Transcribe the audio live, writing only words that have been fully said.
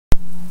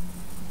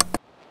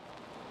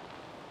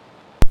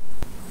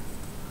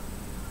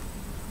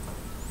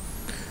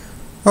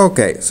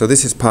Okay, so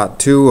this is part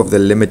 2 of the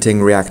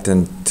limiting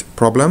reactant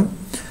problem,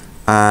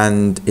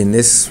 and in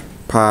this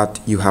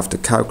part you have to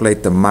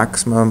calculate the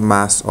maximum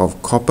mass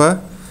of copper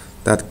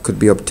that could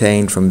be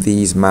obtained from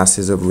these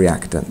masses of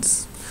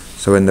reactants.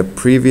 So in the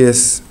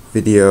previous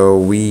video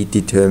we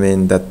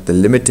determined that the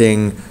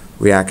limiting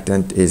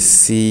reactant is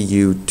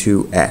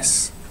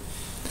Cu2S,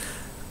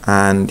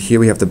 and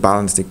here we have the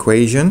balanced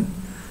equation,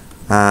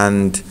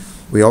 and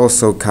we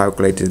also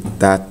calculated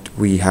that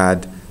we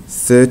had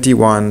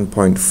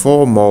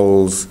 31.4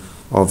 moles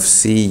of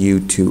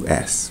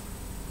Cu2S.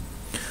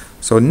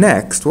 So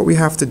next what we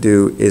have to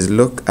do is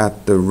look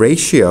at the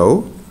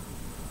ratio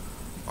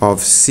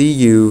of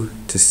Cu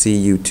to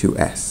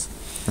Cu2S.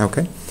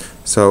 Okay,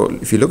 so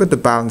if you look at the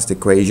balanced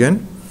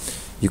equation,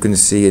 you can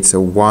see it's a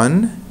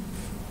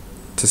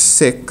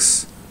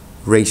 1:6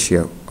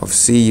 ratio of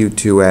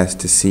Cu2S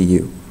to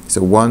Cu. It's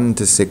a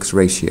 1:6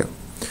 ratio.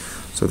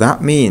 So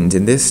that means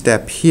in this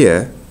step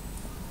here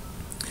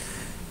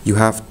you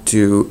have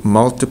to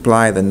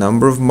multiply the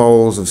number of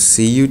moles of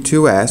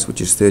Cu2S, which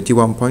is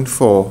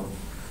 31.4,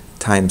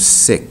 times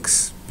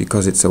 6,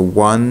 because it's a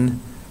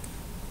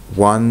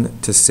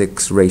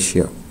 1:6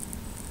 ratio.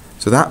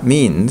 So that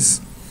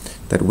means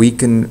that we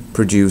can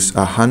produce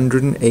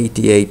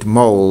 188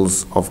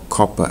 moles of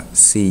copper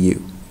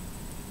Cu.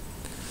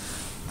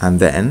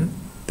 And then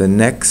the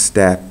next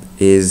step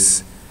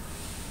is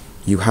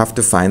you have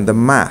to find the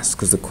mass,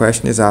 because the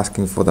question is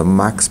asking for the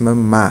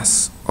maximum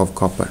mass of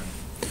copper.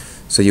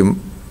 So you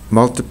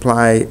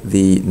multiply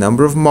the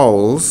number of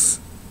moles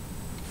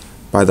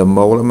by the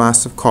molar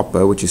mass of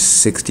copper, which is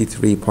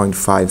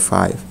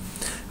 63.55,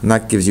 and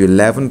that gives you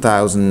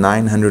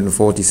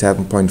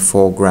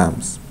 11,947.4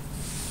 grams.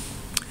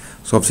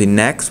 So obviously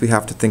next we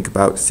have to think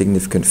about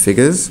significant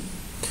figures.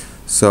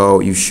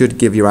 So you should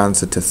give your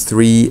answer to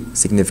 3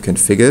 significant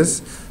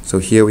figures. So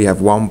here we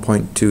have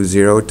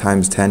 1.20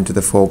 times 10 to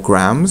the 4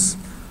 grams,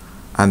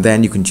 and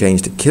then you can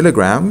change to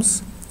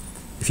kilograms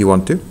if you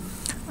want to,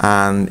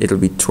 and it'll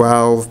be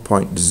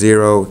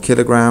 12.0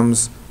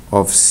 kilograms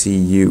of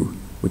Cu,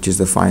 which is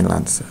the final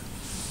answer.